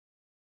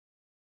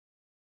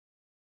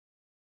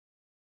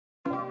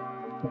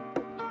Well,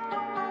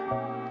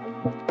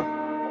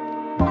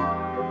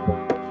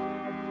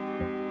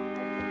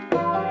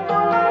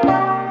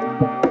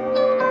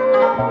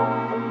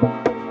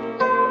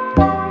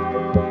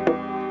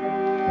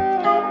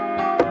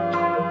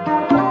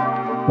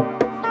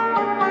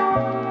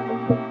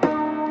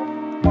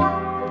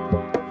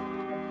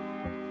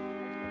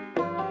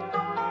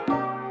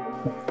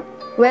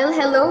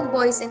 hello,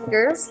 boys and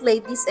girls,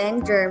 ladies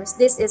and germs.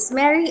 This is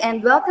Mary,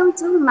 and welcome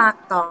to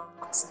Mac Talks,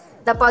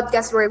 the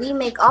podcast where we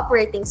make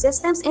operating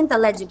systems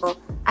intelligible.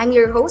 I'm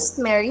your host,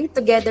 Mary,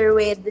 together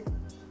with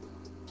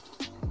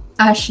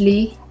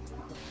Ashley.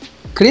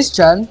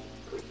 Christian,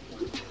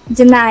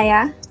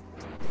 Janaya.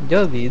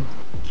 Jovid.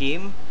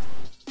 Kim.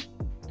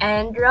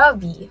 and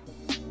Robbie.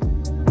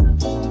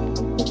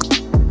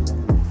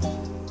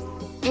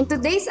 In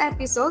today's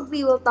episode,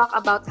 we will talk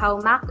about how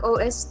Mac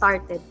OS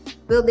started.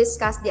 We'll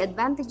discuss the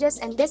advantages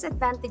and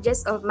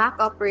disadvantages of Mac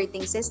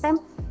operating system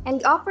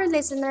and offer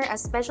listener a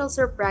special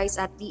surprise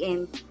at the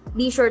end.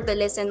 Be sure to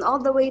listen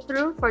all the way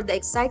through for the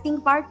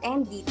exciting part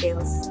and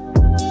details.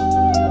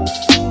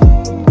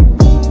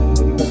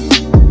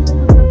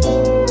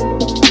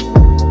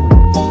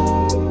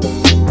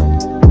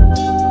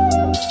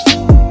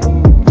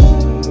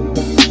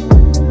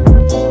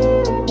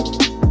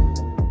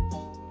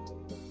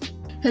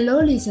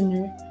 Hello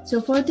listener. So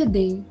for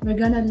today, we're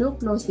gonna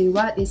look closely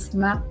what is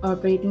Mac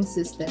operating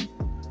system.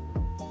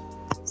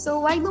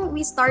 So why don't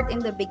we start in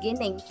the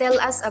beginning? Tell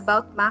us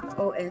about Mac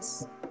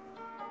OS.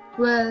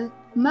 Well,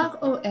 Mac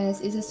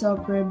OS is a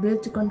software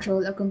built to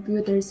control a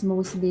computer's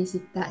most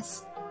basic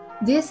tasks.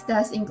 These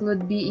tasks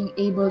include being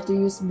able to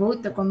use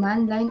both the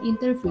command line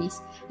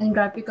interface and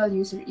graphical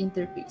user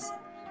interface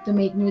to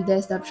make new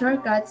desktop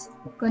shortcuts,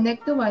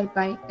 connect to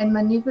Wi-Fi, and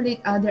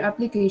manipulate other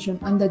applications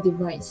on the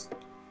device.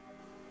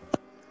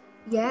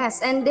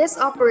 Yes, and this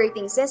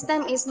operating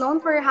system is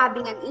known for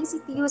having an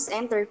easy-to-use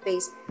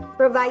interface,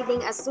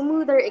 providing a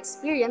smoother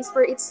experience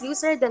for its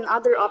user than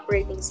other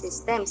operating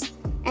systems.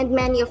 And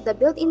many of the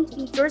built-in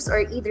features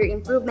are either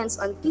improvements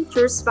on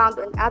features found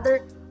on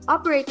other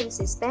operating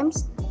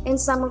systems, and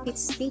some of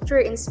its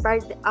features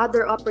inspired the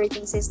other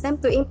operating system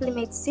to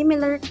implement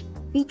similar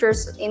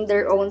features in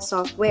their own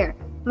software.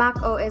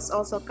 Mac OS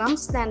also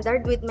comes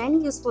standard with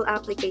many useful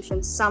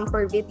applications, some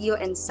for video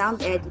and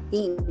sound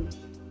editing.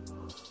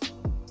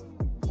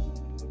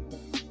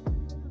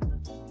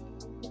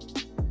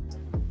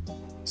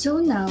 So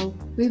now,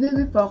 we will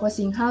be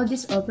focusing how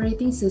this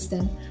operating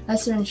system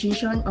has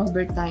transitioned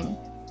over time.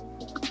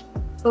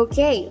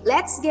 Okay,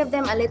 let's give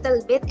them a little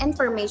bit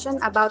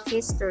information about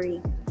history.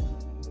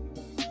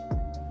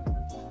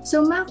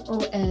 So Mac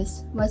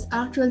OS was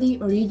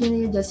actually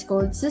originally just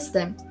called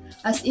System,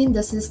 as in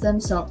the system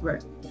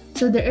software.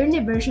 So the early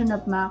version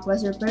of Mac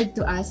was referred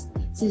to as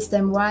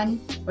System 1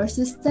 or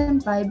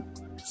System 5,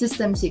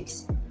 System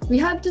 6. We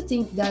have to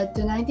think that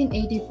to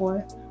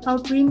 1984, how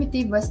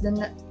primitive was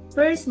the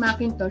first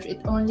Macintosh.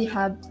 It only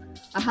had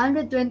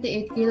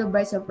 128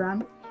 kilobytes of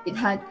RAM, it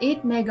had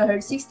 8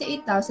 MHz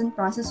 68,000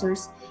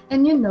 processors,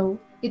 and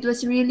it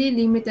was really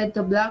limited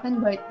to black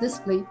and white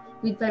display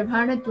with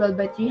 512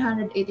 by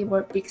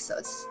 384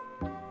 pixels.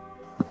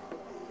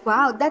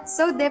 Wow, that's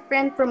so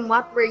different from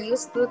what we're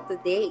used to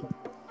today.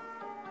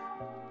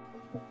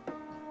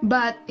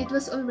 But it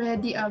was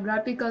already a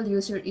graphical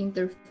user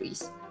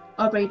interface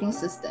operating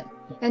system,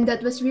 and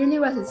that was really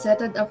what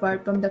set it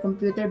apart from the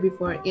computer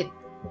before it.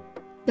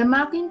 The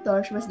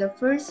Macintosh was the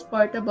first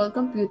portable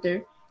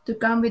computer to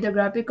come with a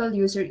graphical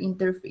user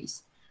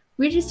interface,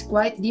 which is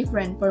quite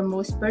different for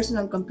most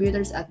personal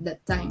computers at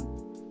that time.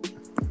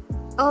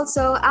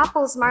 Also,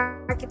 Apple's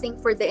marketing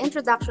for the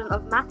introduction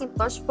of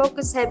Macintosh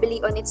focused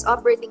heavily on its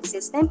operating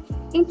system,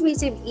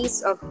 intuitive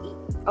ease of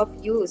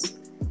use.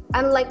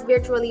 Unlike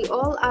virtually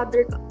all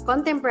other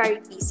contemporary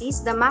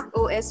PCs, the Mac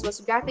OS was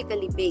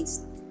graphically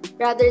based.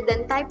 Rather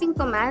than typing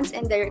commands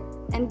and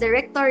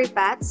directory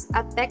paths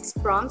at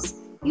text prompts,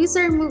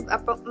 user move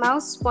a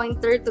mouse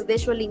pointer to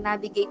visually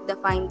navigate the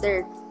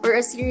Finder, or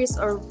a series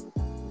of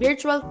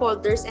virtual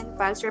folders and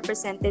files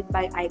represented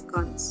by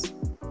icons.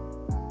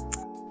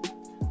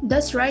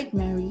 That's right,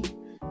 Mary.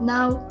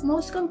 Now,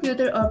 most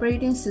computer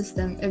operating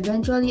systems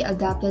eventually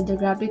adopted the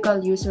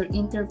graphical user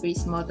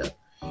interface model.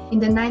 In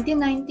the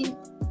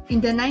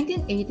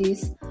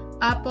 1980s,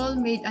 Apple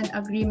made an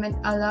agreement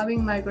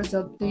allowing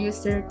Microsoft to use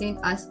certain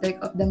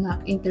aspects of the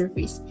Mac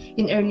interface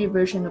in early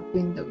version of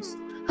Windows.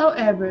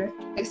 However,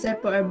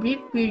 except for a brief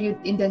period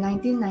in the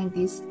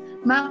 1990s,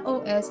 Mac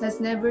OS has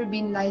never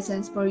been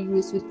licensed for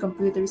use with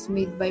computers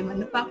made by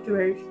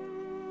manufacturers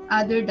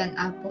other than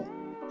Apple.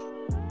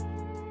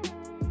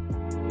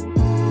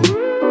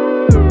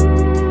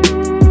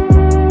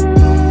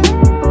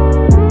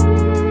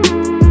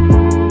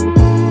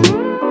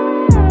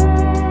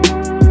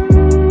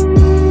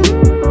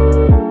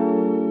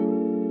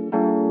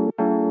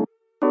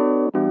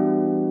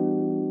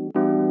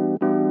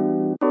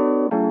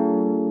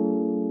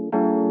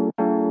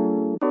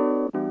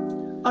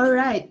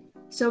 Alright,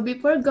 so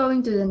before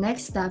going to the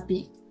next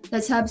topic,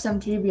 let's have some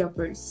trivia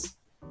first.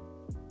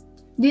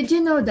 Did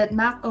you know that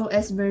Mac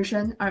OS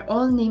versions are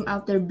all named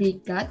after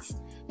big cats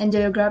and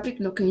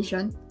geographic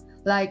location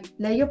like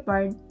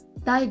Leopard,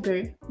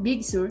 Tiger,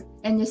 Big Sur,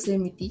 and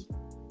Yosemite?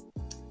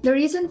 The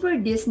reason for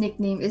this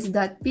nickname is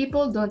that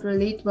people don't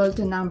relate well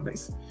to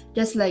numbers,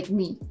 just like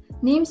me.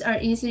 Names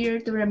are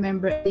easier to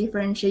remember and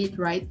differentiate,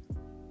 right?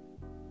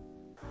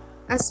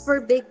 As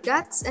for big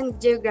guts and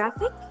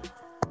geographic,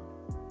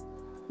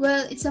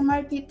 Well, it's a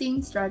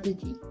marketing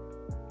strategy.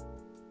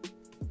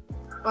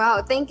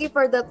 wow, thank you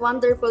for that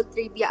wonderful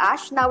trivia,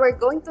 Ash. Now we're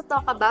going to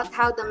talk about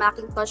how the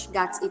Macintosh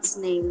got its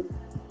name.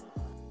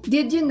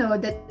 Did you know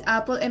that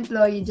Apple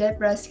employee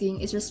Jeff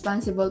Raskin is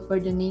responsible for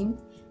the name?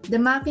 The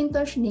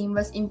Macintosh name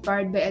was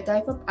inspired by a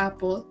type of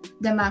apple,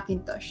 the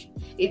Macintosh.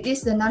 It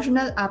is the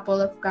national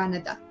apple of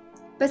Canada.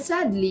 But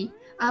sadly,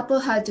 Apple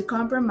had to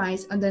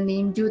compromise on the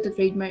name due to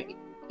trademark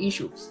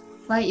issues.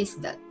 Why is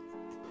that?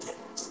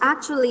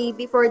 Actually,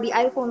 before the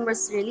iPhone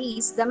was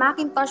released, the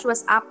Macintosh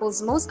was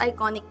Apple's most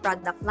iconic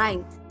product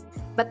line.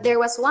 But there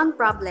was one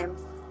problem.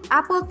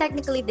 Apple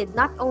technically did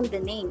not own the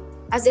name,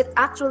 as it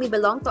actually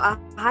belonged to a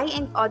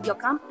high-end audio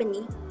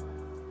company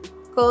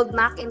called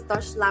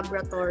Macintosh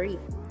Laboratory.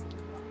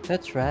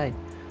 That's right.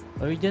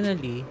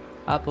 Originally,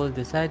 Apple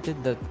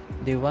decided that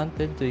they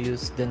wanted to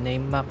use the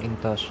name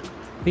Macintosh,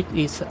 which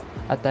is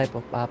a type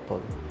of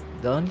apple.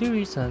 The only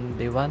reason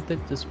they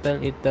wanted to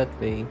spell it that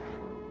way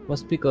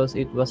was because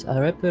it was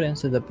a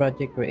reference to the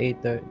project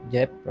creator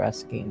Jeff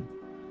Raskin,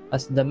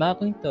 as the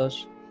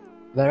Macintosh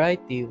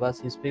variety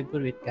was his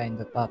favorite kind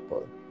of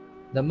apple.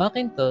 The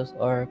Macintosh,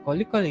 or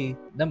colloquially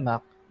the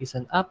Mac, is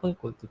an apple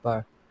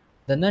cultivar,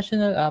 the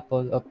national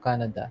apple of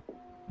Canada.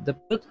 The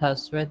fruit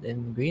has red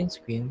and green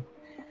skin,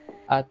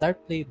 a tart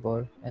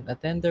flavor, and a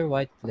tender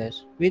white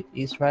flesh, which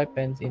is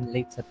ripened in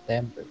late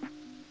September.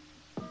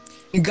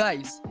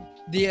 Guys,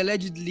 they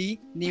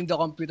allegedly named the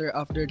computer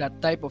after that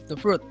type of the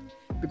fruit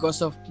because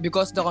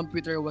the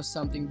computer was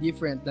something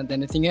different than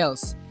anything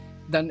else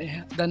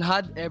than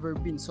had ever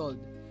been sold.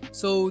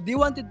 So they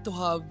wanted to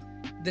have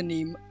the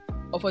name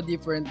of a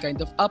different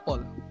kind of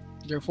apple.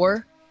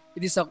 Therefore,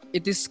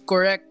 it is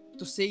correct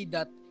to say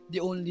that the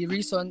only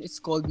reason it's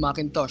called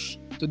Macintosh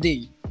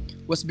today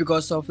was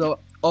because of a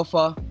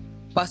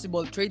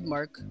possible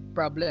trademark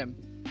problem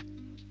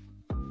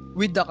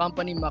with the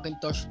company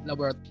Macintosh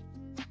Laboratory.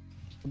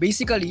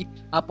 Basically,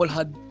 Apple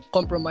had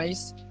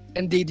compromised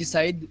and they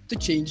decided to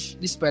change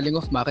the spelling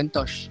of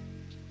Macintosh.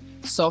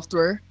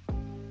 Software,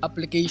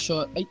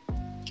 application,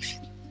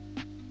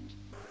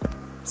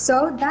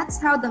 So that's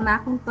how the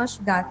Macintosh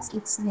got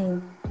its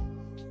name.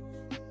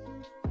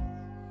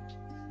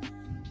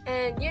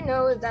 And you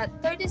know that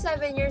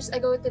 37 years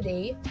ago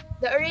today,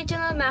 the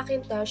original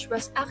Macintosh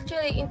was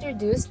actually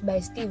introduced by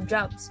Steve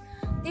Jobs.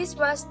 This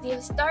was the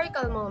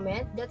historical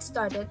moment that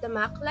started the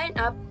Mac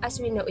lineup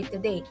as we know it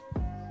today.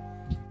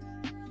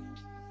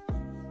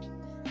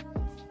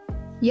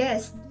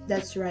 Yes,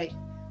 that's right.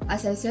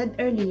 As I said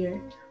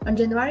earlier, on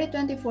January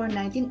 24,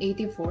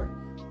 1984,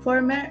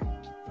 former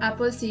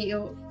Apple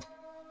CEO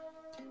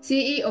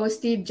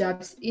Steve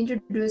Jobs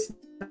introduced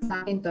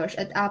Macintosh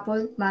at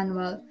Apple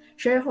Manual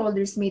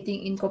shareholders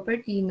meeting in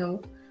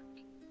Cupertino,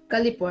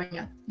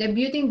 California,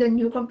 debuting the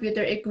new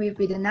computer equipped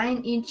with a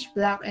 9-inch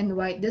black and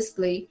white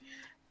display,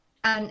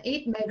 an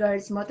 8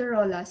 MHz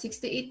Motorola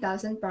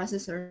 68000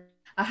 processor,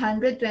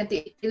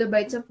 128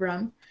 kilobytes of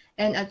RAM,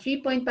 and a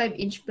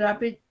 3.5-inch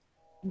floppy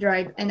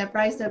drive, and a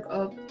price tag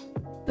of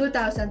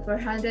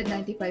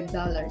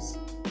 $2,495.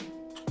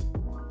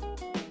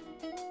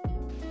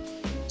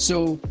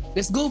 So,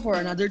 let's go for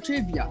another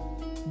trivia.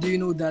 Do you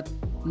know that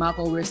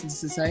macOS is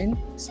designed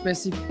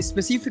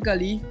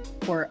specifically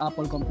for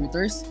Apple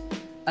computers,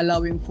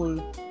 allowing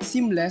full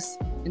seamless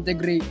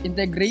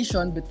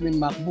integration between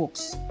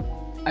MacBooks,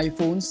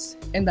 iPhones,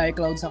 and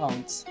iCloud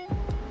accounts?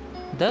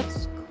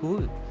 That's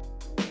cool.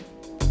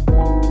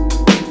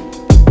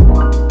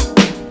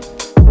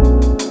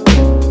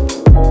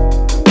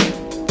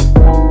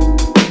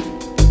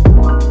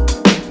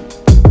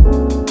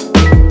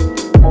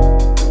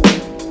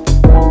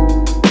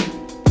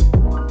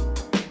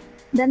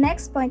 The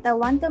next point I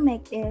want to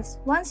make is,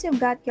 once you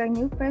got your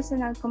new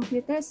personal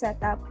computer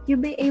set up,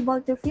 you'll be able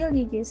to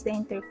freely use the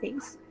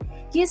interface.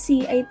 You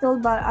see a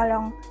toolbar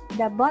along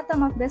the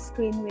bottom of the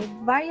screen with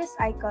various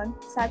icons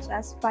such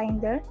as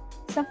Finder,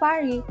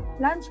 Safari,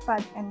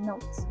 Launchpad, and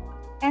Notes.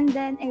 And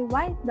then a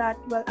white dot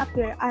will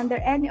appear under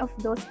any of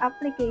those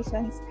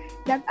applications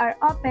that are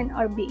open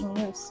or being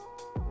used.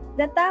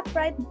 The top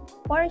right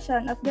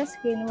portion of the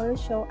screen will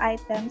show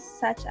items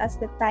such as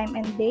the time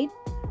and date,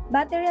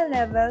 battery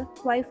level,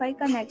 Wi-Fi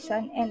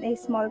connection, and a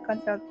small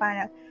control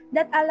panel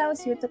that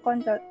allows you to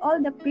control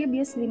all the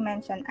previously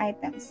mentioned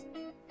items,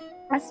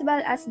 as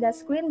well as the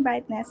screen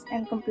brightness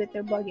and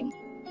computer volume.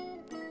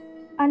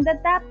 On the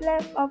top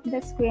left of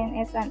the screen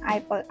is an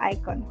Apple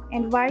icon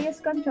and various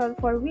control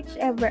for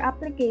whichever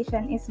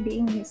application is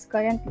being used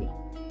currently.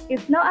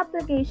 If no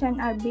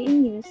application are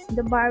being used,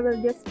 the bar will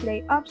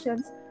display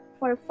options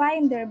for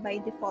Finder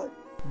by default.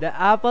 The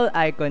Apple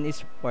icon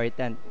is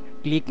important.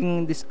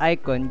 Clicking this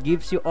icon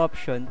gives you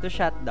option to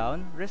shut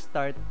down,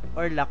 restart,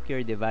 or lock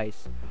your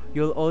device.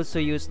 You'll also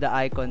use the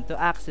icon to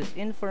access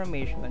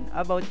information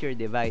about your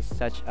device,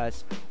 such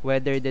as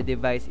whether the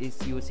device is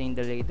using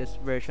the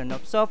latest version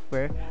of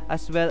software,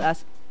 as well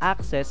as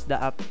access the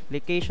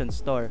application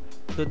store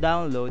to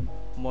download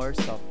more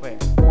software.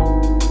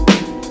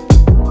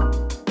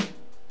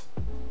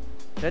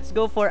 Let's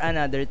go for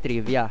another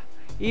trivia.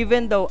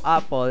 Even though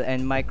Apple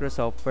and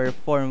Microsoft were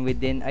formed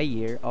within a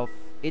year of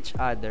each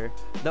other,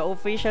 the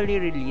officially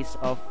release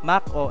of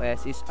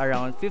macOS is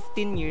around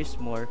 15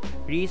 years more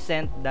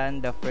recent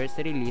than the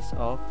first release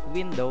of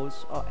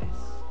Windows OS.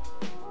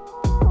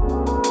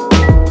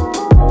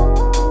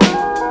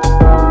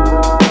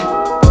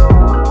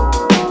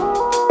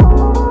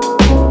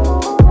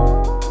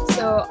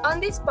 So,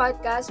 on this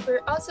podcast,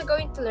 we're also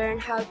going to learn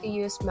how to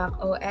use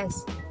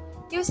macOS.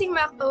 Using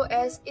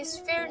macOS is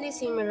fairly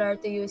similar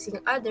to using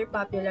other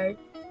popular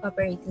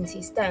operating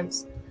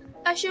systems.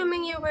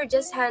 Assuming you were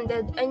just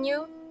handed a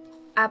new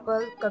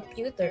Apple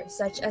computer,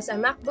 such as a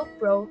MacBook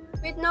Pro,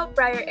 with no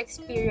prior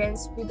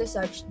experience with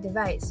such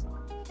device,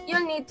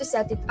 you'll need to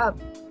set it up.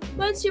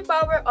 Once you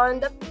power on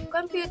the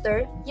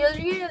computer,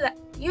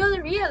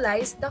 you'll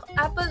realize the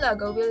Apple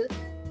logo will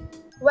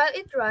while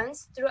it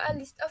runs through a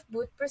list of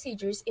boot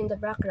procedures in the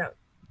background.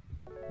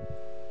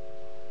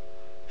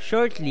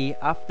 Shortly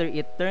after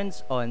it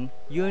turns on,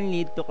 you'll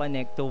need to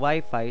connect to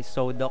Wi-Fi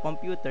so the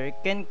computer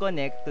can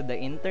connect to the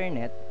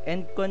internet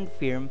and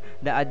confirm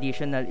the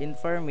additional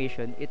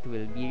information it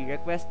will be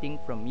requesting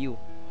from you.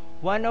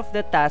 One of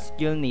the tasks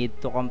you'll need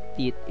to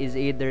complete is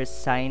either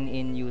sign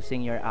in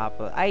using your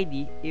Apple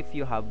ID if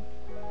you have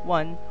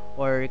one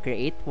or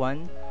create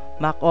one.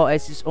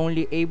 macOS is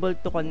only able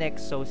to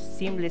connect so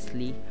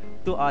seamlessly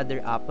to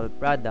other Apple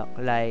product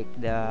like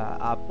the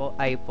Apple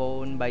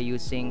iPhone by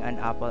using an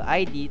Apple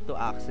ID to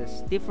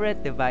access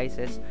different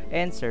devices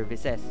and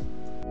services.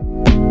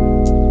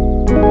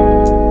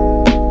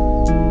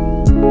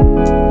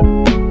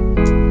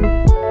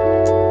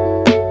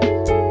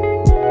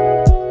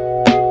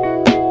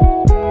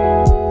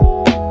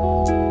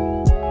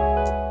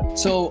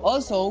 So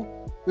also,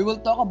 we will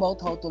talk about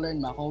how to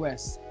learn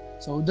macOS.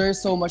 So there's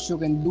so much you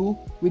can do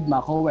with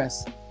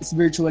macOS. It's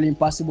virtually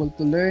impossible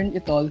to learn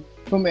it all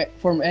from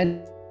any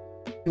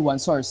one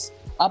source.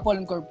 Apple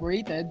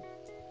Incorporated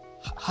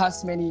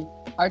has many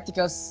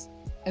articles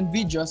and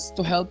videos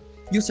to help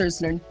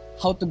users learn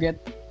how to get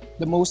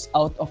the most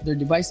out of their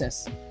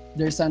devices.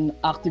 There's an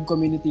active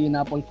community in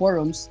Apple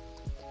forums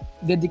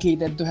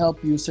dedicated to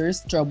help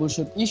users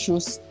troubleshoot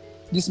issues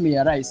that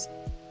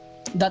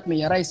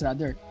may arise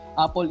rather.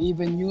 Apple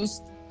even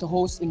used to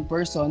host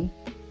in-person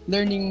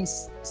learning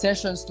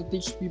sessions to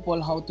teach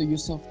people how to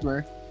use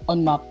software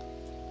on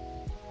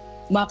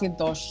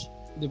Macintosh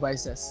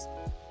devices.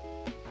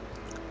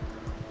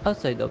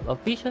 Outside of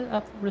official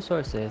app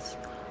resources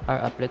are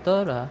a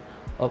plethora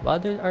of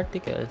other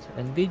articles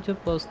and video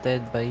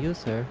posted by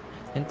user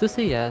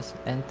enthusiasts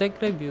and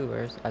tech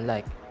reviewers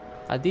alike.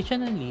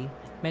 Additionally,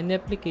 many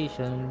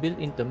applications built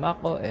into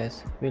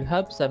macOS will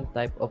have some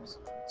type of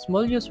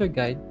small user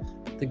guide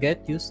to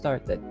get you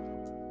started.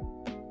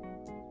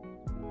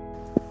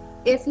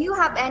 If you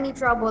have any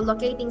trouble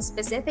locating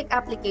specific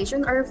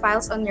application or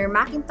files on your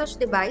Macintosh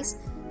device,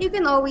 you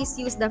can always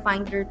use the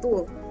Finder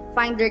tool.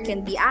 Finder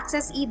can be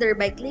accessed either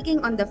by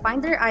clicking on the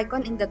Finder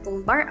icon in the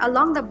toolbar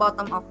along the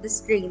bottom of the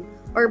screen,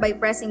 or by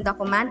pressing the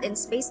Command and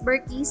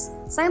Spacebar keys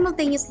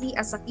simultaneously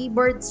as a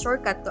keyboard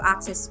shortcut to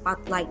access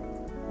Spotlight.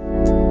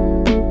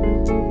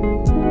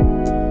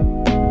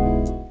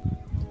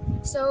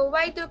 So,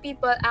 why do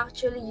people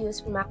actually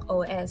use Mac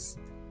OS?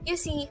 You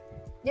see,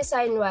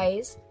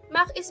 design-wise,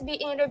 Mac is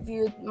being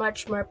reviewed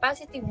much more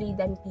positively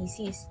than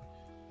PCs.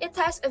 It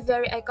has a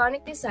very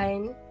iconic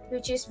design,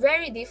 which is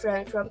very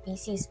different from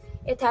PCs.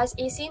 It has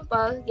a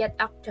simple yet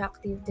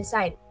attractive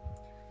design.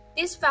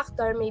 This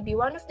factor may be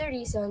one of the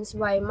reasons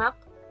why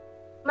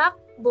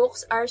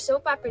MacBooks are so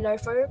popular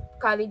for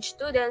college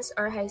students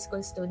or high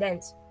school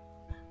students.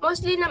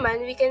 Mostly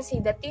naman, we can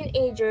see that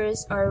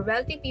teenagers or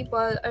wealthy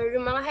people or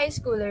yung mga high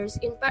schoolers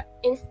in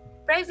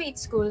private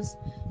schools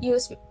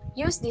use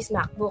these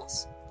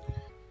MacBooks.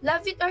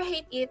 Love it or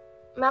hate it,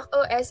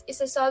 macOS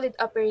is a solid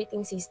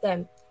operating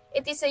system.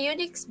 It is a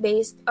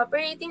Unix-based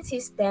operating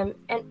system,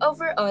 and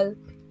overall,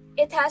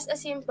 it has a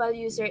simple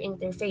user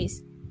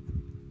interface.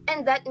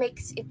 And that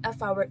makes it a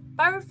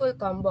powerful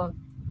combo.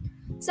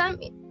 Some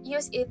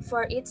use it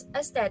for its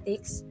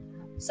aesthetics.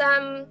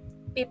 Some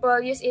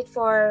people use it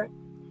for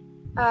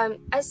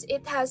as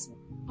it has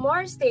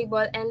more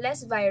stable and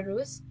less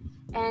virus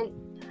and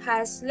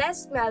has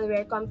less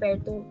malware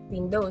compared to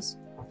Windows.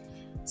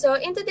 So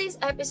in today's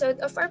episode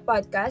of our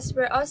podcast,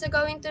 we're also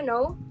going to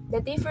know the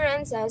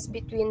differences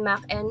between Mac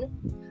and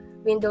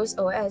Windows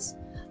OS.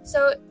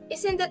 So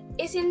isn't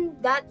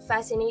that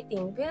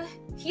fascinating? We'll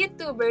hit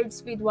two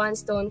birds with one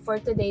stone for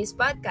today's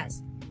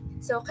podcast.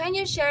 So can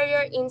you share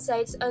your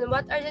insights on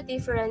what are the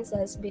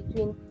differences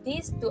between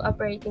these two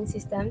operating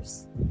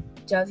systems,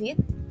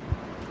 Javid?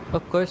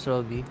 Of course,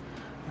 Robbie.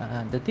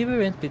 The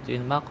difference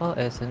between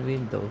macOS and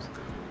Windows.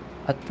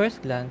 At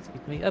first glance,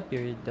 it may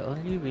appear the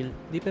only real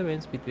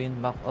difference between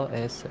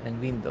macOS and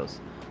Windows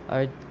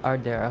are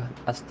their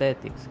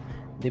aesthetics.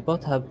 They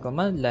both have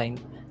command line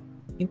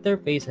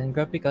interface and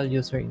graphical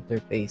user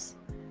interface.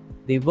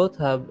 They both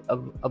have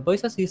a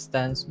voice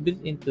assistant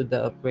built into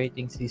the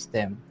operating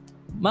system.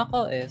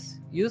 macOS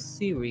use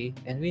Siri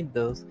and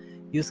Windows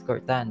use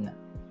Cortana,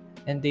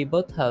 and they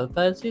both have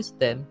file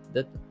systems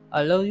that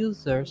allow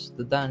users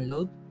to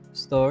download,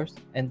 store,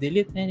 and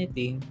delete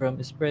anything from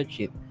a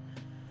spreadsheet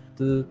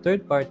to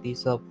third-party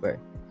software.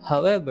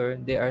 However,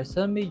 there are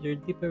some major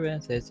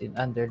differences in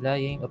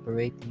underlying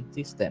operating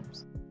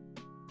systems.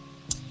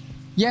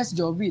 Yes,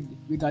 Jovid,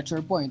 we got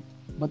your point.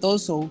 But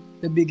also,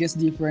 the biggest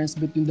difference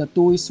between the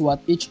two is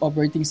what each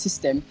operating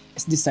system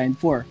is designed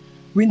for.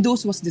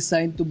 Windows was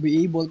designed to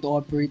be able to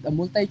operate a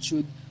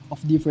multitude of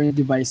different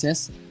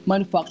devices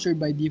manufactured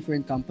by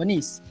different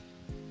companies.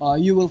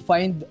 You will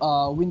find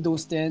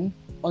Windows 10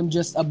 on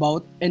just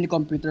about any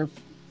computer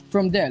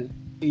from Dell,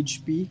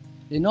 HP,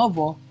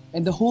 Lenovo,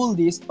 and the whole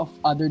list of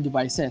other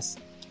devices.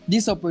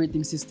 This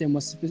operating system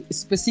was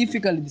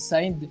specifically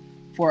designed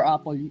for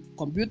Apple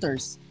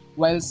computers.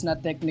 While it's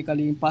not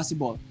technically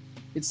impossible,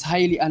 it's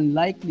highly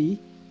unlikely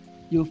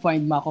you'll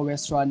find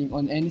macOS running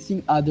on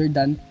anything other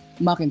than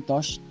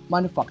Macintosh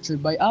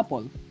manufactured by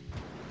Apple.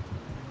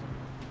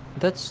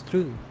 That's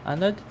true.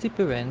 Another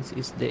difference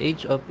is the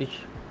age of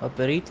each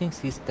operating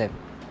system.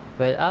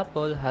 While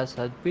Apple has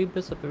had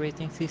previous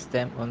operating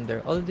system on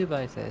their old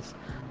devices,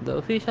 the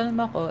official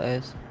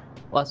macOS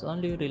was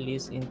only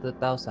released in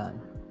 2000.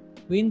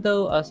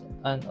 Windows as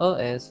an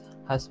OS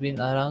has been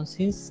around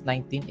since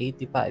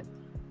 1985.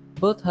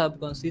 Both have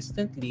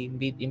consistently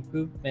made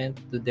improvement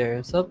to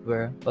their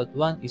software, but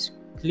one is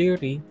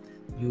clearly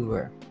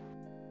newer.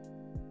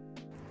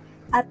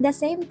 At the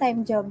same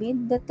time,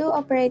 Jobin, the two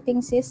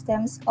operating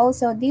systems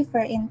also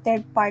differ in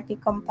third-party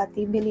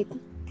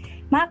compatibility.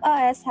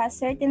 macOS has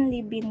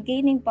certainly been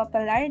gaining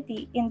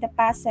popularity in the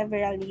past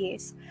several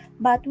years,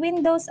 but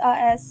Windows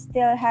OS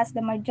still has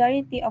the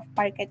majority of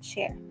market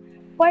share.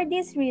 For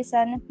this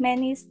reason,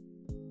 many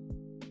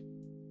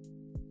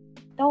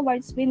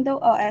towards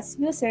Windows OS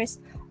users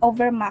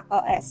over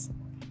macOS.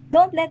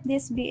 Don't let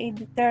this be a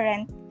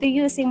deterrent to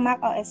using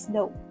macOS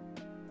though,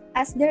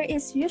 as there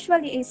is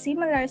usually a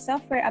similar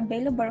software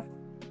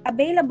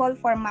available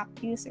for Mac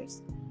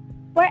users.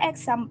 For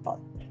example,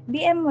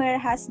 VMware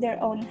has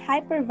their own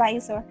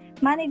hypervisor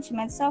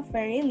management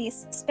software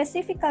released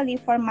specifically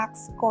for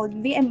Macs called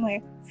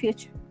VMware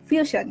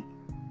Fusion.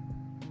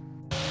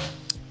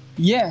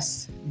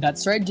 Yes,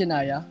 that's right,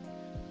 Janaya.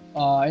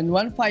 And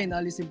one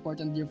final is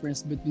important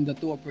difference between the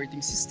two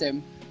operating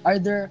systems are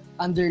their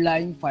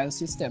underlying file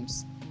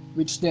systems,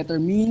 which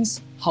determines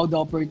how the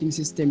operating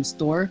system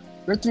store,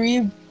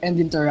 retrieve, and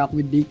interact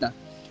with data.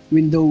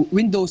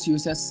 Windows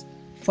uses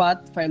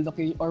FAT file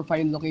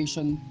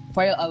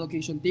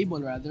allocation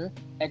table rather,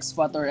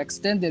 exFAT or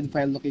extended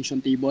file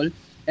location table,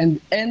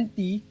 and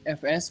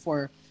NTFS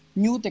for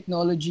new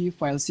technology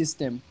file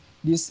system.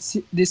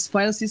 This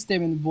file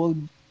system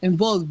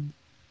evolved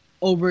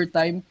over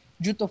time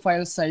due to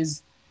file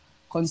size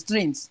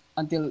constraints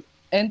until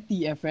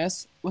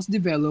NTFS was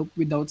developed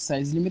without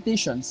size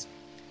limitations.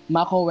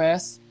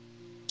 macOS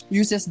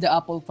uses the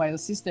Apple File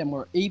System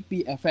or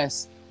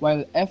APFS,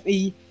 while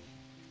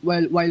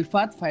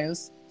FAT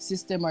files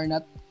system are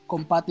not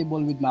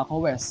compatible with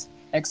macOS.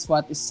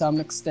 exFAT is some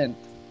extent.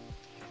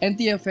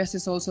 NTFS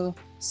is also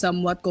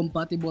somewhat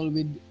compatible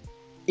with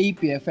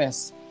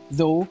APFS,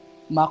 though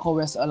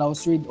macOS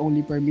allows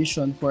read-only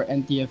permission for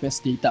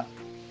NTFS data.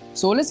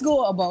 So let's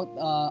go about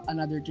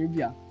another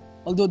trivia.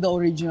 Although the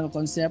original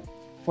concept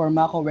for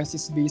macOS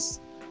is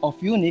based off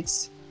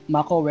Unix,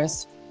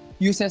 macOS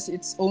uses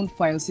its own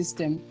file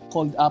system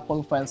called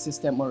Apple File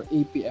System or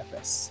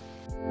APFS.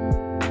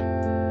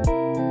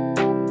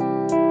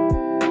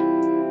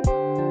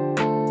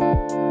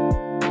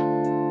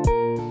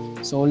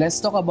 So let's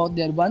talk about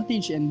the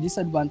advantage and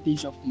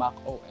disadvantage of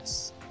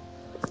macOS.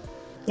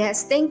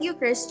 Yes, thank you,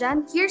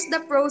 Christian. Here's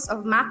the pros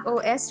of Mac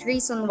OS,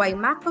 reason why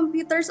Mac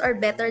computers are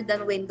better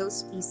than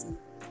Windows PC.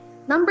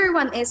 Number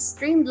one is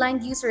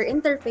streamlined user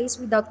interface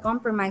without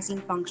compromising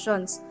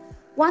functions.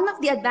 One of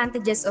the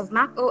advantages of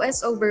Mac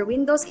OS over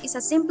Windows is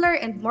a simpler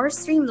and more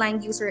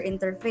streamlined user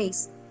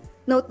interface.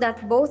 Note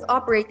that both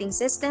operating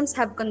systems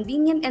have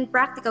convenient and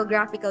practical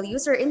graphical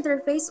user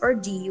interface or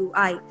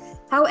GUI.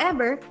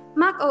 However,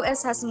 Mac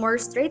OS has more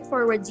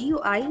straightforward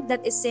GUI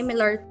that is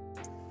similar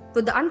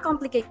to the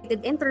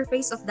uncomplicated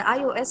interface of the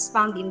iOS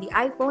found in the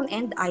iPhone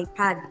and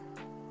iPad.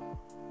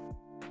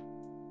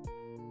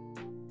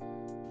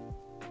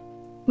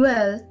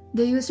 Well,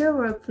 the user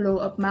workflow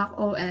of Mac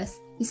OS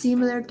is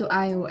similar to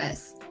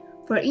iOS.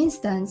 For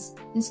instance,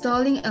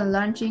 installing and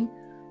launching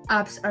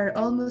apps are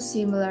almost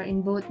similar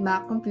in both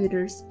Mac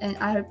computers and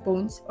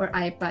iPhones or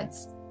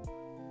iPads.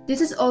 This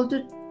is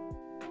also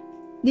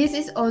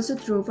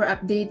true for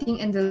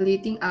updating and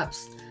deleting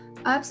apps.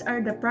 Apps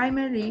are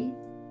primarily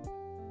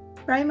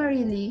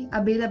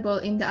available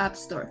in the App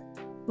Store.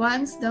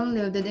 Once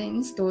downloaded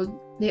and installed,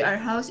 they are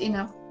housed in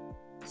a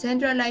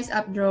centralized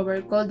app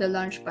drawer called the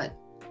Launchpad.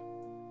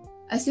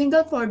 A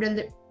single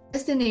folder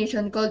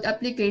destination called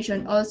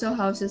Application also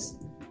houses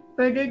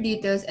further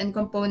details and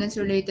components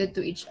related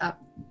to each app.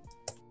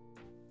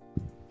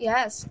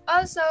 Yes,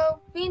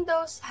 also,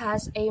 Windows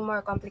has a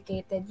more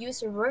complicated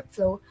user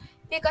workflow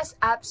because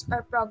apps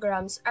or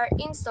programs are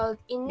installed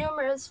in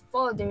numerous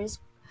folders,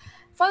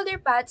 folder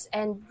paths,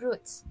 and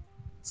roots.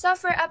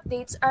 Software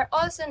updates are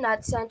also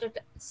not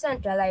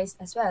centralized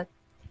as well.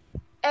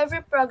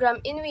 Every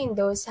program in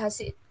Windows has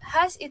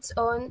its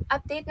own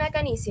update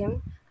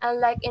mechanism,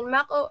 unlike in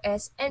Mac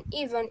OS and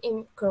even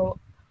in Chrome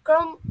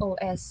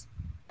OS.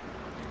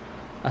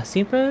 A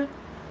simpler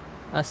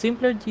A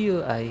simpler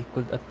GUI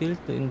could appeal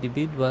to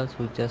individuals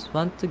who just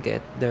want to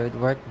get their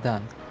work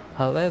done.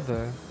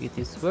 However, it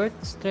is worth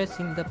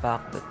stressing the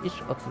fact that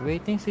each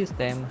operating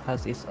system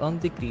has its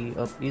own degree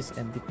of ease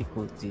and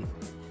difficulty.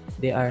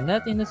 They are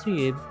not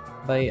intuitive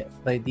by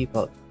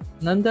default.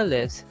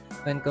 Nonetheless,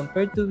 when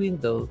compared to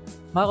Windows,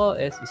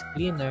 macOS is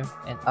cleaner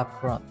and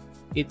upfront.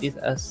 It is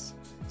as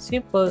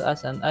simple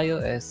as an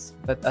iOS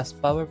but as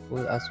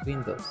powerful as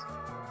Windows.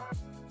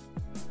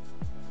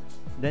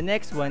 The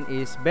next one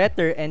is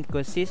better and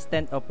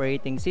consistent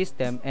operating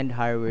system and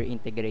hardware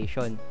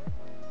integration.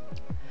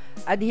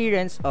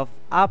 Adherents of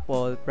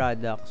Apple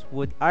products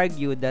would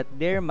argue that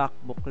their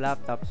MacBook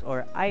laptops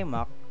or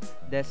iMac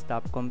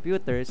desktop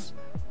computers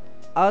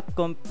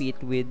outcompete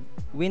with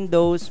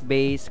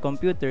Windows-based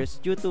computers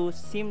due to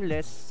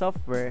seamless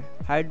software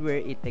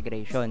hardware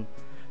integration.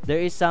 There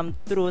is some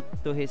truth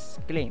to this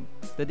claim.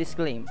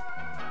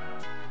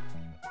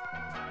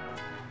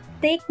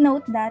 Take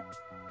note that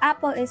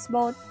Apple is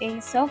both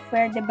a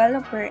software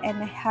developer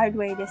and a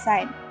hardware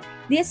design.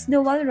 This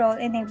dual role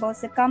enables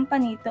the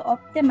company to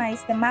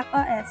optimize the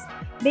macOS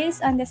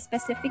based on the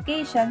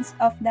specifications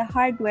of the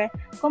hardware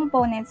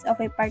components of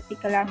a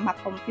particular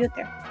Mac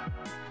computer.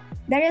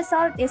 The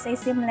result is a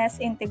seamless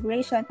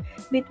integration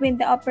between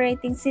the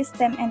operating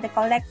system and the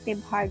collective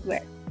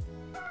hardware.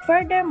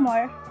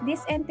 Furthermore,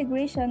 this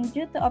integration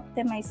due to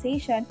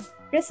optimization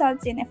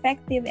results in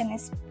effective and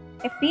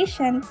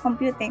efficient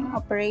computing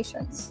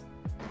operations.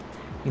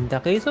 In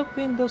the case of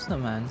Windows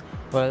naman,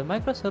 while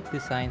Microsoft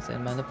designs and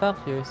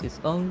manufactures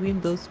its own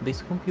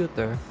Windows-based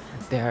computer,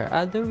 there are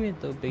other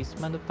Windows-based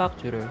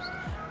manufacturers.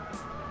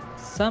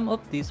 Some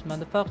of these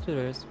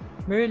manufacturers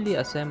merely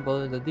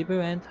assemble the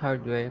different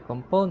hardware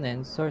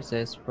component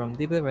sources from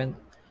different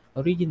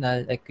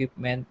original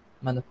equipment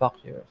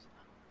manufacturers,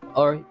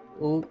 or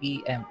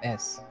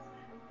OEMs.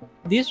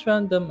 These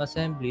random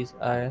assemblies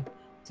are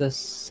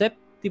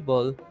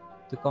susceptible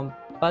to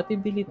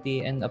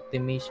compatibility and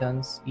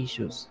optimization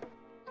issues.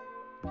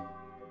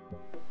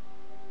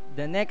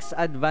 The next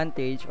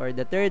advantage or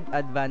the third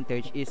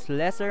advantage is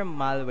lesser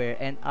malware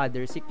and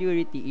other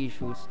security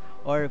issues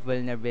or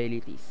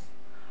vulnerabilities.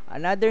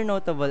 Another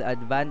notable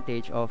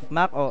advantage of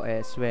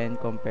macOS when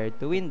compared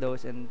to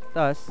Windows, and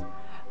thus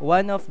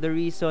one of the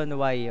reasons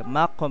why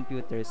Mac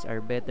computers are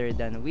better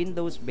than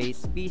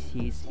Windows-based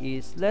PCs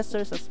is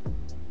lesser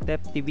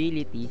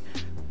susceptibility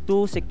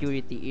to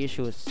security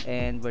issues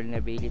and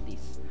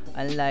vulnerabilities.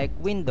 Unlike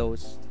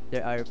Windows,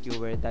 there are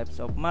fewer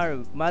types of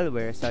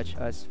malware such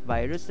as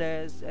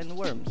viruses and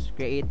worms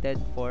created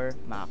for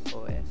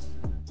macOS.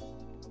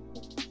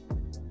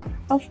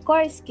 Of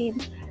course,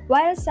 Kim,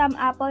 while some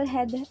Apple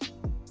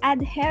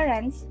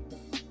adherents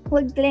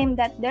would claim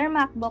that their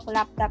MacBook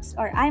laptops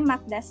or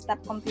iMac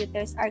desktop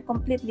computers are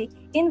completely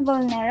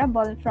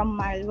invulnerable from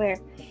malware,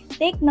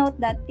 take note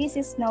that this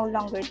is no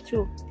longer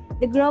true.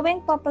 The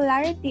growing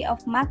popularity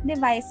of Mac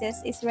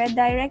devices is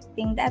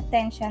redirecting the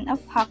attention of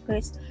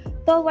hackers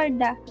toward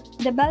the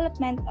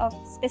development of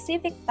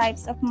specific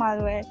types of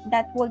malware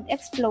that would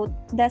exploit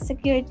the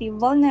security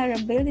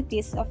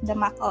vulnerabilities of the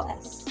Mac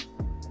OS.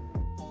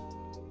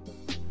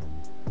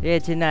 Yeah,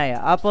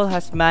 Chinaya, Apple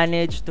has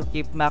managed to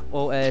keep Mac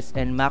OS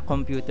and Mac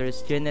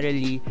computers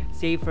generally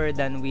safer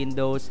than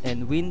Windows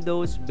and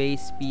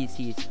Windows-based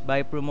PCs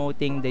by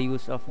promoting the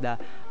use of the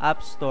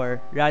App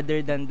Store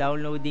rather than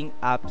downloading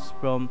apps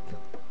from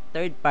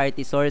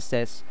third-party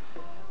sources.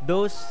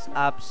 Those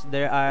apps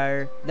that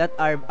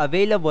are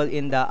available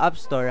in the App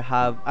Store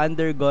have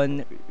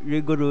undergone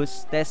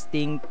rigorous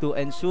testing to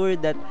ensure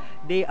that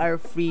they are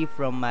free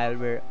from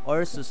malware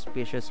or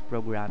suspicious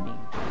programming.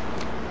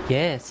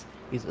 Yes,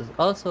 it is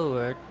also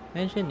worth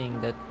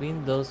mentioning that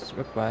Windows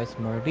requires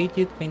more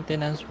rigid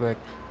maintenance work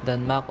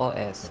than Mac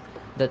OS.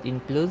 That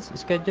includes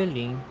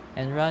scheduling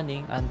and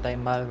running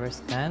anti-malware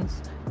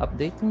scans,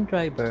 updating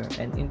driver,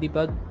 and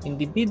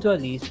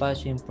individually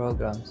patching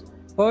programs.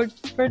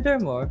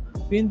 Furthermore,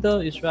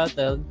 Windows is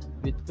rattled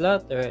with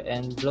clutter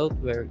and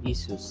bloatware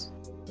issues.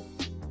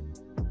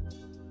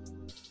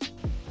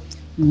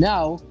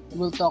 Now,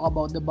 we'll talk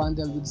about the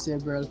bundle with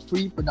several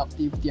free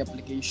productivity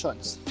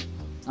applications.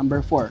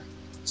 Number 4.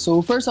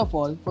 So first of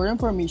all, for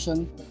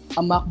information,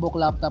 a MacBook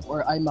laptop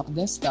or iMac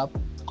desktop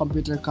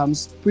computer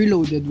comes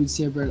preloaded with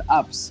several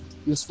apps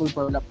useful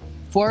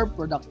for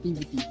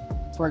productivity.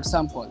 For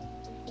example,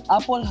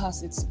 Apple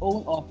has its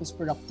own Office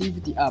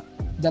productivity app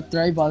that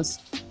rivals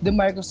the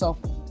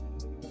Microsoft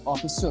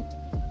Office suite.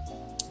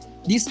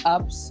 These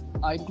apps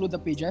include the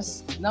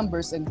Pages,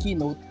 Numbers, and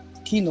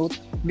Keynote,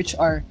 which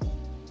are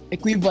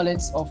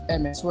equivalents of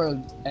MS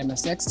Word,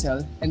 MS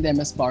Excel, and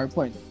MS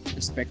PowerPoint,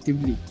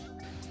 respectively.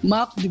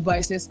 Mac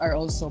devices are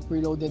also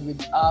preloaded with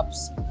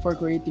apps for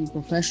creating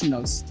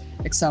professionals.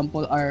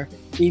 Example are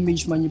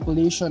image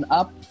manipulation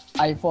app,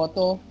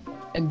 iPhoto,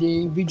 and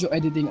the video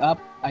editing app,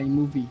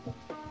 iMovie,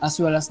 as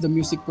well as the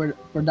music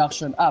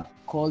production app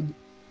called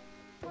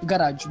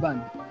GarageBand.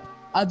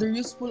 Other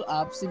useful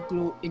apps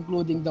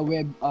including the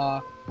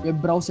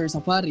web browser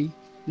Safari,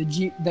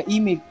 the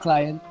email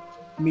client,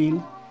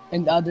 Mail,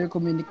 and other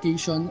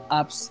communication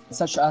apps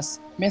such as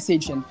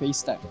Message and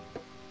FaceTime.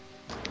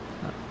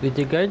 With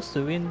regards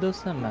to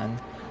Windows naman,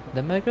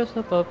 the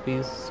Microsoft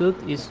Office suite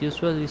is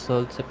usually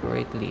sold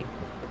separately.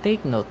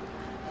 Take note,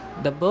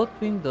 the both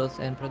Windows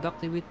and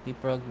productivity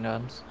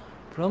programs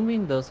from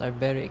Windows are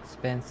very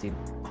expensive.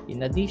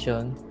 In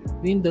addition,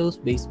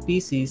 Windows-based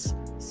PCs,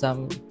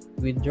 some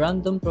with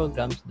random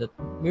programs that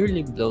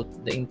merely bloat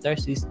the entire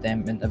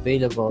system and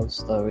available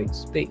storage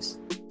space.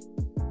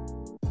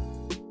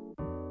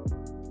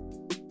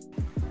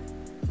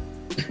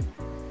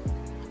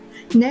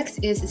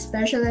 Next is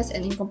specialized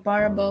and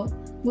incomparable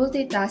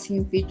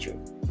multitasking feature.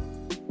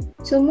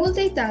 So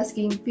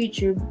multitasking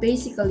feature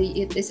basically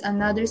it is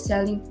another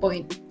selling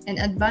point and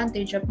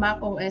advantage of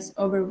macOS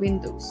over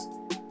Windows.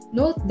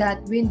 Note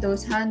that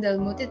Windows handle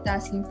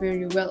multitasking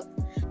very well,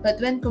 but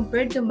when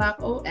compared to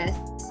macOS,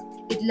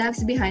 it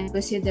lags behind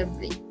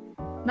considerably.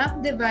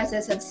 Mac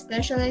devices have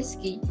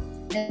specialized key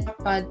and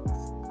trackpad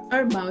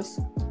or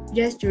mouse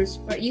gestures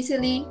for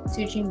easily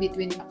switching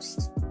between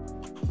apps.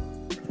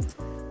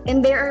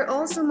 And there are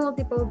also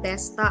multiple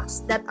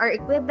desktops that are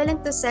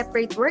equivalent to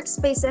separate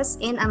workspaces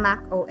in a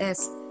Mac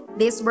OS.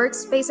 These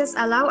workspaces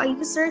allow a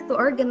user to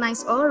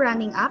organize all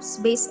running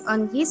apps based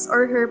on his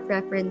or her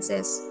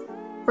preferences.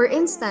 For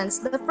instance,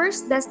 the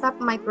first desktop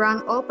might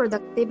run all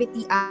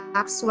productivity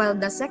apps while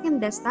the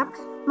second desktop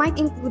might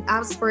include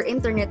apps for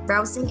internet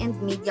browsing and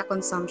media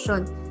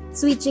consumption.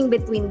 Switching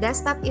between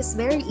desktop is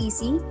very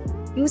easy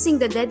using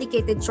the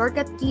dedicated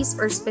shortcut keys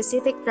or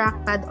specific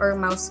trackpad or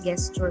mouse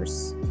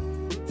gestures.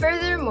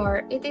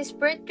 Furthermore, it is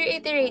worth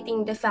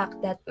reiterating the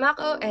fact that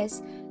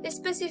macOS is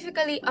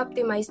specifically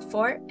optimized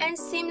for and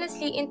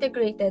seamlessly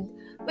integrated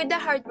with the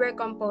hardware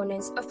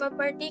components of a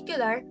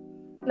particular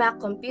Mac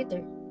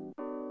computer.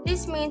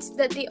 This means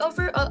that the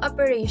overall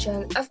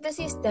operation of the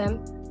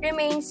system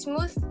remains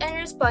smooth and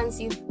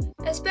responsive,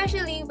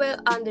 especially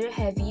while under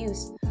heavy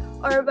use,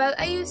 or while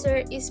a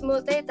user is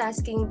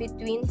multitasking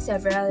between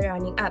several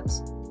running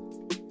apps.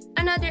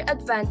 Another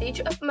advantage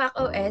of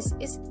macOS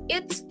is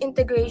its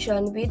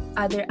integration with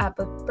other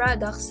Apple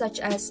products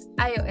such as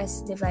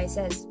iOS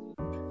devices.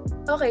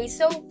 Okay,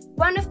 so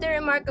one of the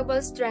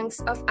remarkable strengths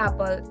of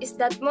Apple is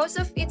that most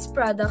of its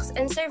products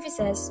and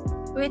services,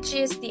 which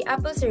is the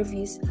Apple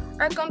service,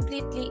 are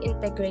completely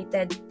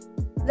integrated,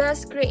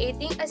 thus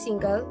creating a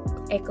single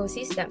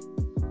ecosystem.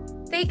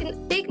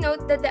 Take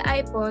note that the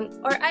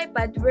iPhone or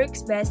iPad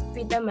works best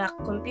with the Mac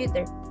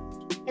computer,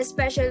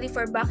 especially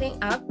for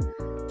backing up,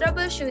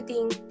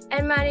 troubleshooting,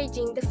 and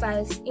managing the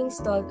files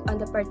installed on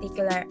the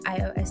particular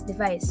iOS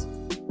device.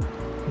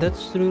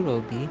 That's true,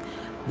 Roby.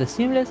 The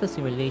seamless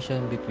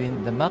assimilation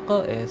between the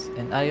macOS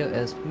and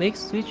iOS makes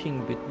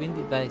switching between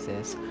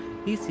devices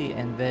easy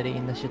and very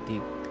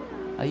intuitive.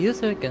 A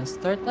user can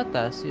start a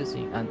task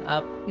using an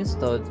app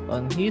installed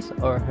on his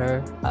or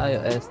her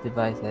iOS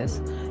devices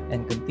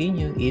and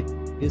continue it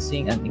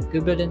using an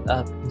equivalent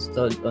app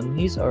installed on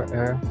his or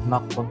her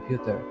Mac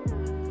computer.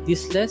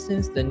 This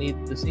lessens the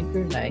need to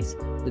synchronize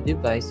the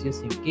device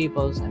using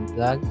cables and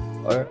plug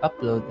or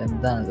upload and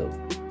download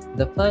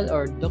the file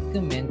or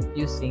document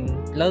using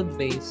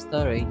cloud-based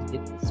storage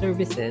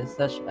services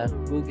such as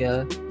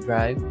Google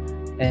Drive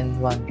and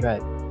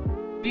OneDrive.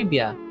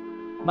 Trivia: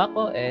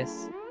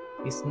 macOS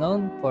is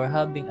known for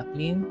having a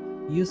clean,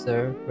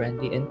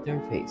 user-friendly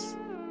interface.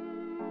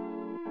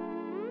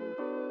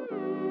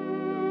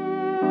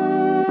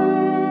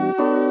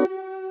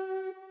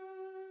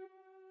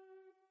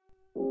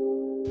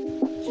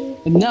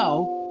 And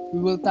now, we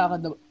will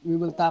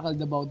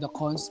tackle about the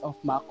cons of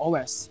Mac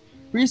OS.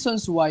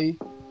 Reasons why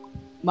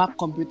Mac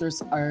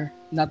computers are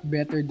not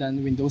better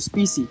than Windows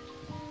PC.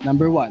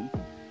 Number 1.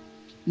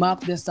 Mac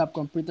desktop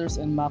computers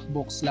and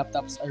MacBooks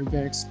laptops are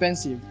very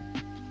expensive.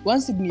 One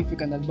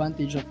significant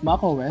advantage of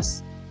Mac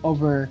OS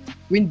over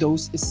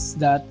Windows is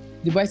that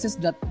devices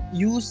that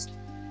use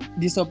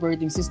this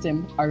operating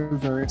system are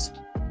very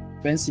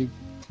expensive.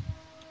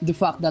 The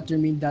fact that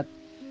remains that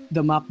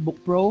the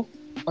MacBook Pro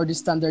or the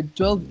standard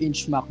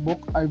 12-inch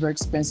MacBook are very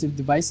expensive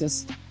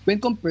devices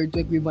when compared to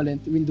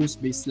equivalent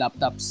Windows-based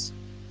laptops.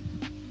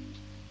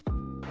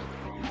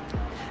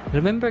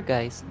 Remember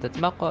guys that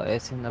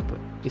macOS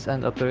is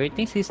an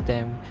operating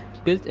system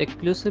built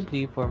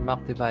exclusively for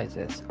Mac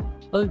devices,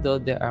 although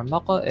there are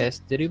macOS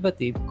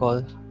derivative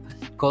called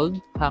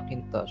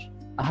Macintosh.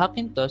 A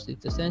Macintosh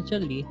is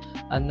essentially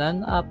a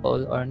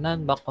non-Apple or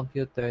non-Mac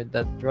computer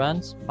that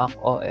runs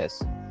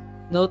macOS.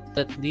 Note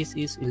that this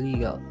is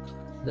illegal.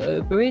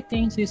 The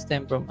operating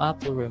system from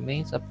Apple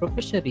remains a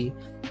proprietary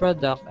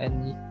product,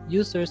 and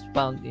users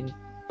found in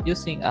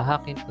using a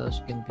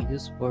Hackintosh can be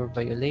used for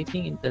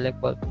violating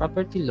intellectual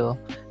property law,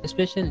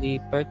 especially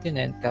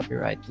pertinent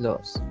copyright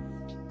laws.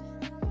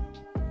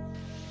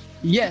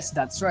 Yes,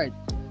 that's right.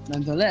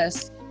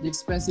 Nonetheless, the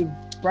expensive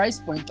price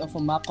point of a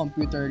Mac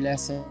computer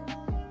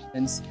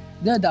lessens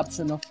the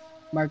adoption of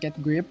market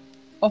grip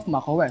of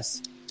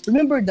macOS.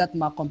 Remember that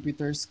Mac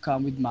computers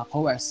come with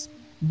macOS.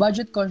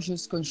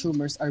 Budget-conscious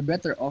consumers are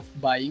better off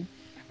buying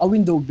a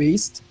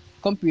Windows-based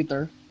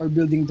computer or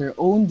building their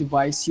own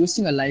device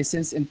using a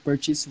license and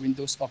purchase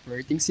Windows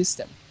operating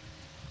system.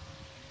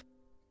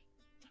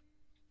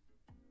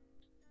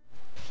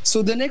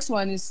 So the next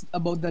one is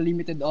about the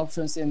limited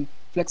options and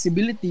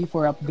flexibility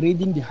for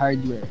upgrading the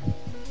hardware.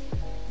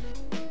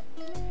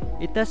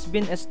 It has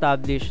been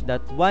established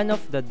that one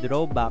of the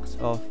drawbacks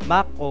of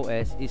Mac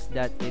OS is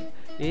that it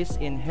is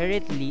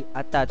inherently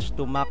attached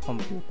to Mac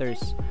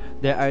computers.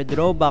 There are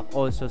drawbacks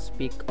also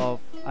speak of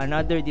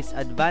another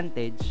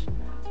disadvantage,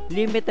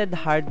 limited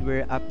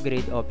hardware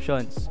upgrade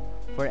options.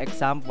 For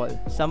example,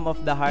 some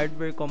of the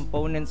hardware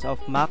components of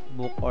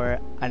MacBook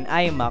or an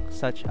iMac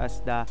such as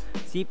the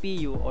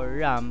CPU or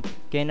RAM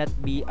cannot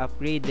be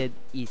upgraded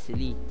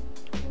easily.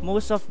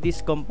 Most of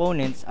these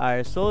components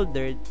are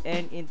soldered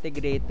and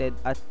integrated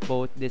at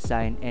both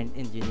design and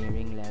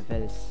engineering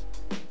levels.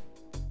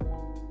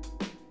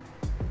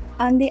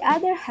 On the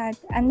other hand,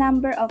 a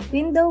number of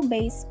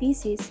Windows-based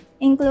PCs,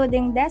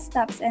 including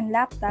desktops and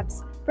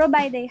laptops,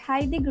 provide a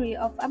high degree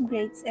of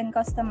upgrades and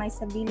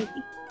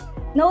customizability.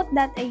 Note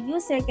that a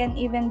user can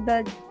even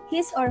build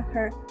his or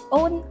her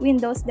own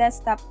Windows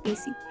desktop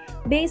PC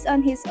based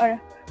on his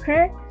or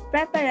her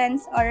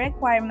preference or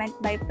requirement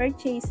by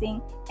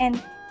purchasing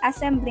and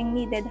assembling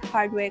needed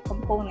hardware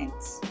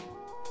components.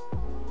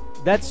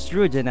 That's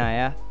true,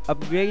 Janaya.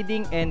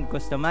 Upgrading and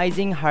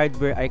customizing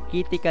hardware are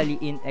critically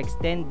in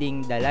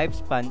extending the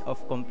lifespan of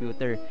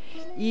computer.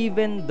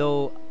 Even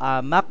though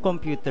a Mac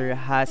computer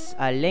has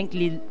a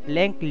lengthy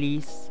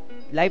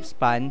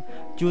lifespan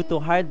due to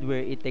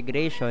hardware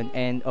integration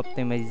and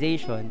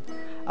optimization,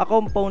 a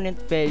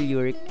component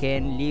failure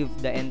can leave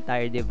the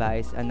entire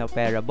device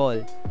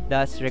inoperable,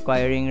 thus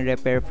requiring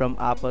repair from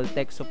Apple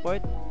tech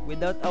support.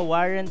 Without a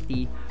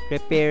warranty,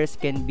 repairs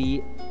can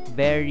be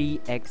very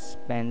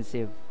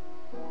expensive.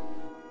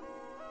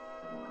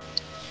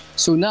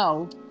 So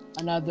now,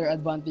 another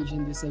advantage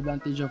and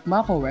disadvantage of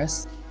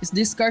macOS is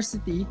the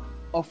scarcity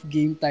of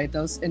game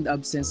titles and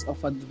absence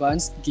of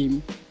advanced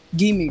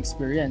gaming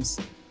experience.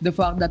 The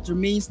fact that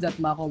remains that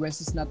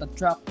macOS is not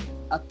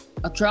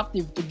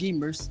attractive to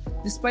gamers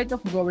despite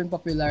of growing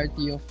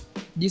popularity of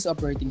this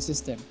operating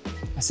system.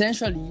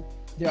 Essentially,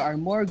 there are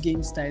more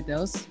games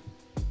titles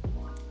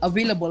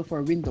available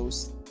for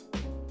Windows.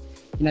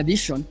 In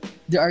addition,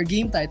 there are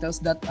game titles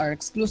that are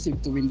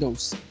exclusive to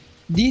Windows.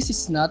 This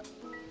is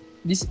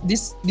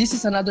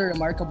another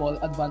remarkable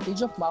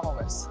advantage of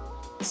macOS.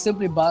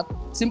 Simply put,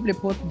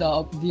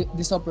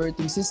 this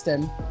operating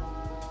system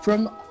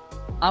from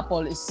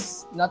Apple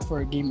is not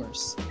for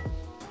gamers.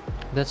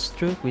 That's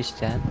true,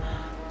 Christian.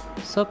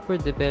 Software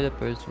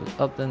developers would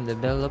often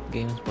develop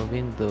games for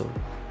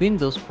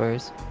Windows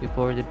first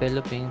before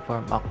developing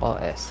for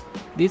macOS.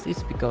 This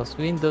is because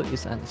Windows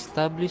is an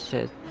established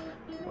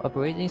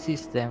operating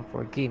system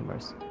for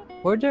gamers.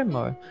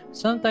 Furthermore,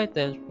 some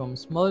titles from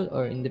small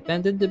or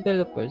independent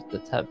developers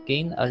that have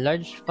gained a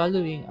large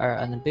following are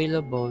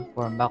unavailable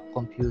for Mac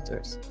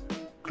computers.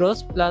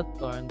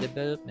 Cross-platform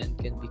development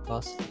can be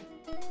costly.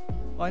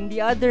 On the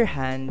other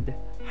hand,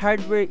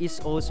 hardware is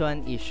also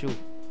an issue.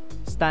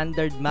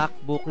 Standard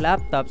MacBook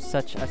laptops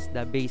such as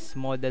the base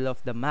model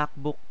of the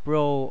MacBook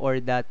Pro or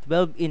the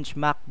 12-inch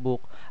MacBook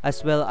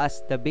as well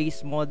as the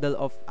base model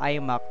of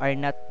iMac are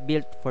not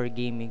built for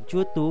gaming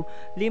due to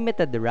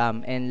limited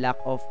RAM and lack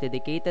of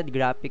dedicated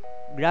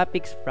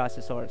graphics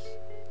processors.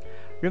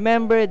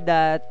 Remember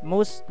that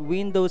most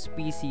Windows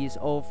PCs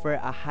offer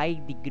a high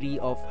degree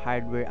of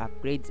hardware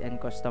upgrades and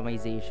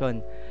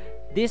customization.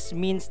 This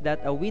means that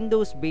a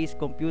Windows-based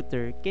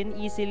computer can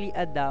easily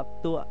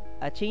adapt to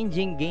a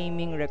changing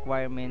gaming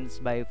requirements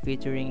by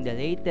featuring the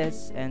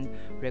latest and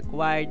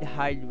required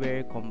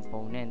hardware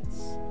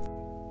components.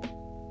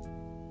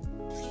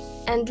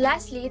 And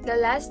lastly,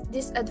 the last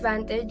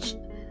disadvantage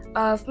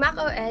of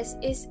macOS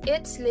is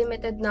its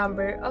limited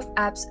number of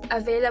apps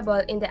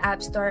available in the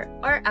App Store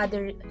or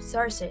other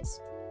sources.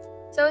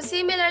 So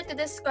similar to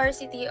the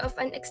scarcity of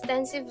an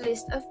extensive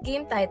list of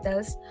game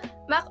titles,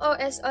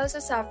 macOS also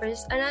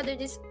suffers another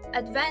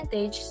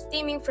disadvantage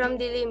stemming from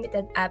the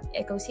limited app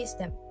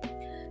ecosystem.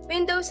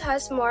 Windows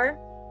has more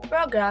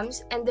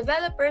programs, and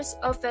developers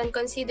often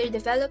consider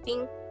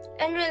developing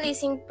and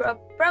releasing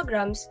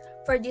programs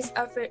for this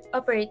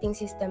operating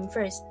system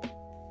first.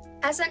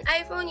 As an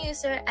iPhone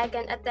user, I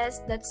can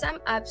attest that some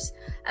apps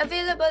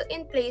available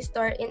in Play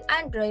Store in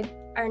Android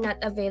are not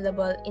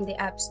available in the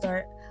App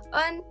Store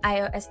on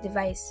iOS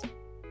device.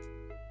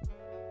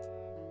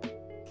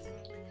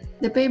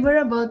 The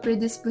favorable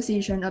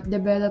predisposition of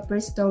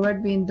developers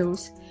toward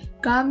Windows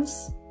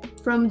comes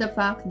from the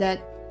fact that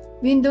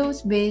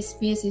Windows-based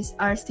PCs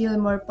are still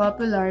more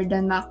popular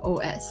than Mac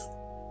OS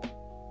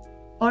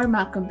or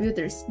Mac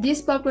computers.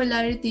 This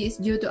popularity is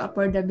due to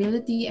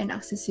affordability and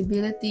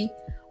accessibility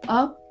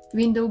of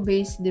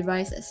Windows-based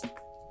devices.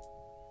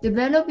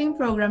 Developing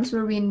programs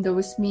for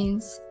Windows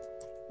means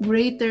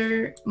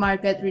greater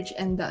market reach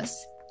and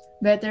thus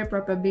better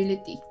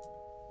profitability.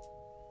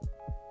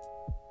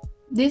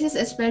 This is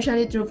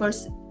especially true for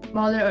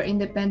smaller or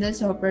independent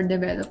software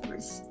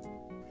developers.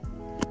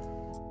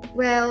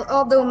 Well,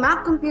 although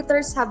Mac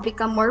computers have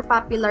become more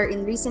popular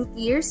in recent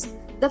years,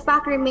 the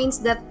fact remains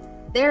that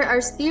there are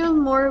still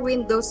more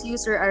Windows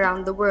users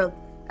around the world.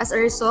 As a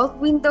result,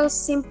 Windows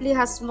simply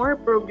has more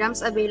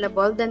programs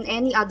available than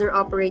any other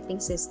operating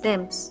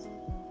systems.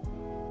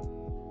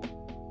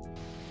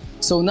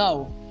 So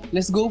now,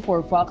 let's go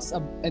for facts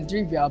and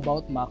trivia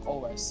about Mac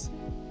OS.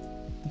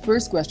 The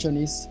first question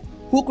is,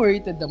 who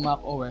created the Mac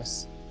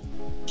OS?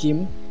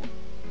 Kim?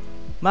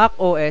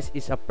 macOS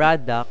is a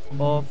product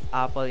of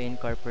Apple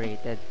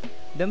Incorporated.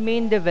 The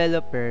main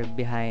developer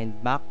behind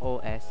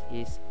macOS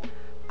is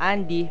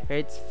Andy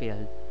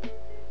Hertzfeld.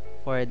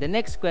 For the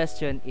next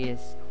question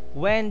is,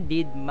 when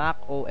did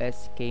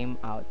macOS came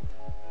out?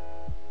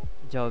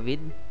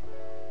 Jovid?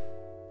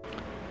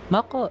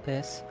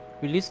 macOS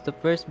released the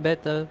first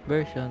beta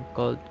version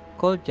called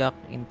Kojak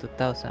in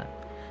 2000.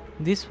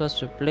 This was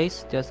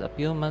replaced just a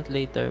few months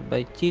later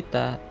by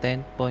Cheetah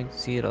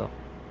 10.0.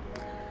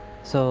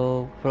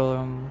 So,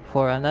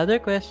 for another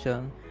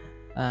question,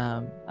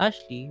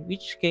 Ashley,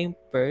 which came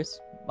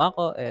first,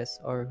 macOS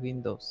or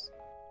Windows?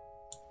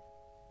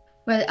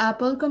 While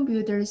Apple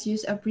computers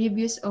used a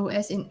previous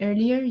OS in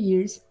earlier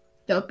years,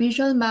 the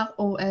official Mac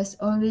OS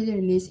only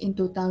released in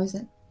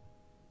 2000.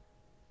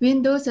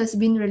 Windows has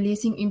been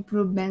releasing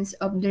improvements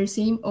of their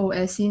same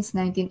OS since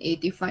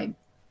 1985.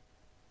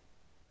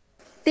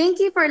 Thank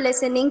you for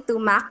listening to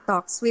Mac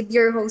Talks with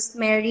your host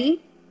Mary.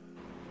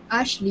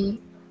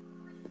 Ashley,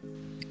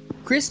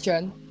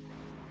 Christian?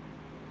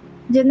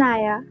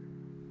 Janaya.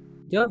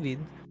 Jovid?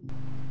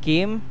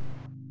 Kim?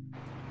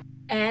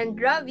 And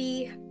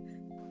Ravi.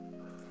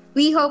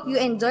 We hope you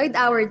enjoyed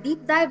our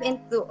deep dive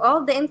into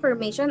all the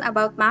information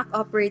about Mac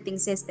operating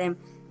system.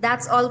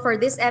 That's all for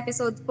this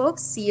episode,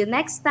 folks. See you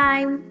next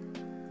time.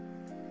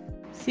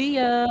 See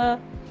ya!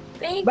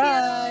 Thank you.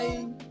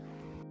 Bye!